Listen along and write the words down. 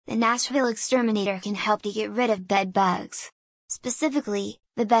the Nashville Exterminator can help to get rid of bed bugs. Specifically,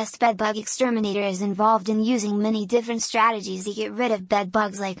 the best bed bug exterminator is involved in using many different strategies to get rid of bed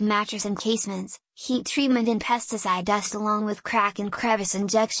bugs like mattress encasements, heat treatment and pesticide dust along with crack and crevice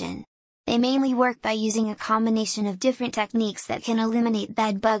injection. They mainly work by using a combination of different techniques that can eliminate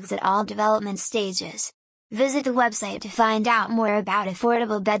bed bugs at all development stages. Visit the website to find out more about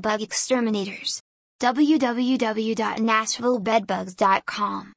affordable bed bug exterminators. www.nashvillebedbugs.com